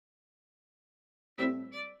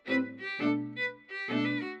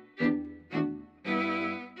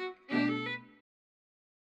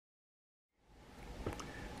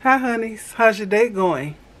Hi honeys, how's your day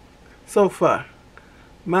going so far?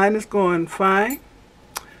 Mine is going fine.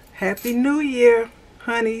 Happy New Year,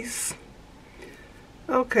 honeys.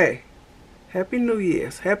 Okay, Happy New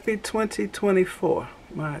Year's. Happy 2024.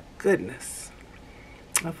 My goodness.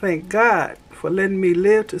 I thank God for letting me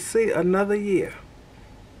live to see another year.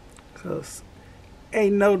 Because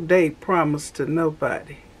ain't no day promised to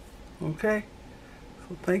nobody. Okay?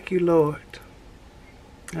 So thank you, Lord.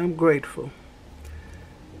 I'm grateful.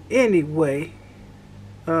 Anyway,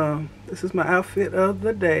 this is my outfit of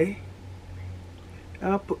the day.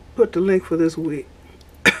 I'll put the link for this wig.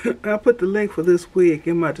 I'll put the link for this wig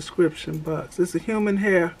in my description box. It's a human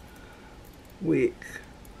hair wig.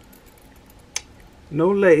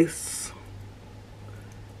 No lace.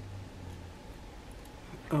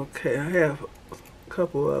 Okay, I have a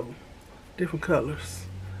couple of them. Different colors.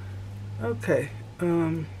 Okay.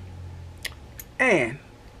 And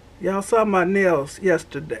y'all saw my nails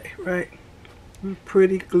yesterday, right?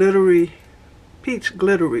 Pretty glittery, peach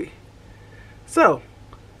glittery. So,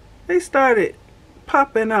 they started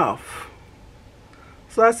popping off.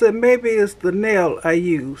 So I said maybe it's the nail I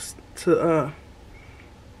used to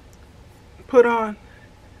put on.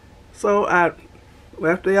 So after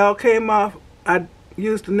they all came off, I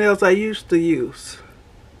used the nails I used to use.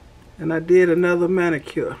 And I did another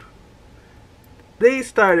manicure. These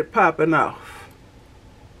started popping off.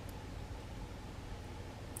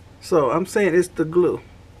 So I'm saying it's the glue.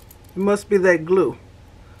 It must be that glue.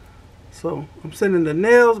 So I'm sending the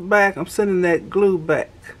nails back. I'm sending that glue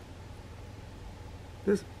back.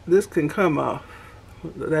 This can come off.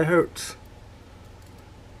 That hurts.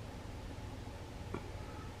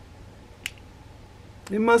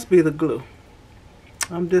 It must be the glue.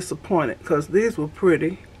 I'm disappointed because these were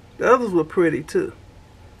pretty. The others were pretty too.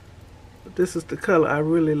 But this is the color I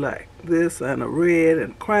really like. This and a red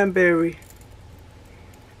and cranberry.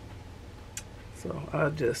 So I'll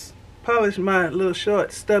just polish my little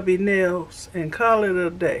short stubby nails and call it a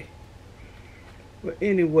day. But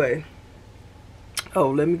anyway, oh,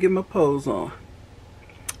 let me get my pose on.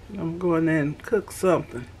 I'm going in and cook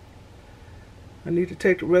something. I need to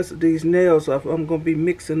take the rest of these nails off. I'm going to be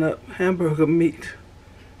mixing up hamburger meat.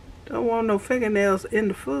 Don't want no fingernails in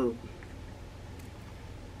the food.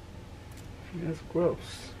 That's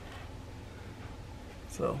gross.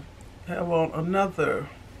 So I have on another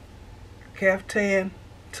caftan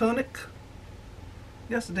tunic.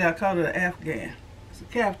 Yesterday I called it an Afghan. It's a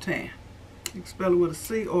caftan. You can spell it with a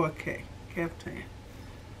C or a K. Caftan.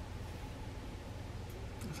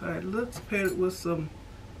 That's how it looks, paired with some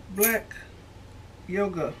black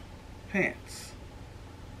yoga pants.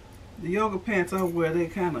 The yoga pants I wear, they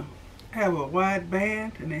kind of have a wide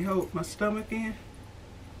band and they hold my stomach in.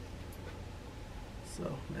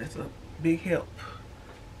 So that's a big help.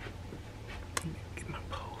 Let me get my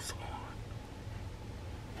pose on.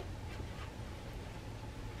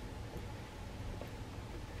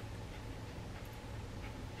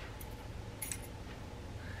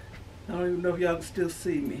 I don't even know if y'all can still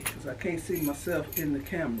see me because I can't see myself in the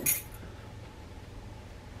camera.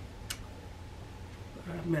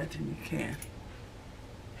 But I imagine you can.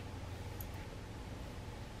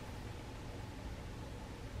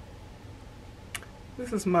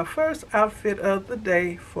 This is my first outfit of the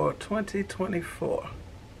day for 2024.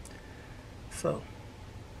 So,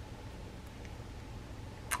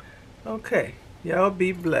 okay, y'all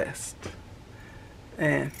be blessed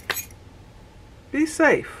and be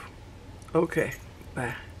safe. Okay,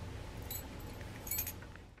 bye.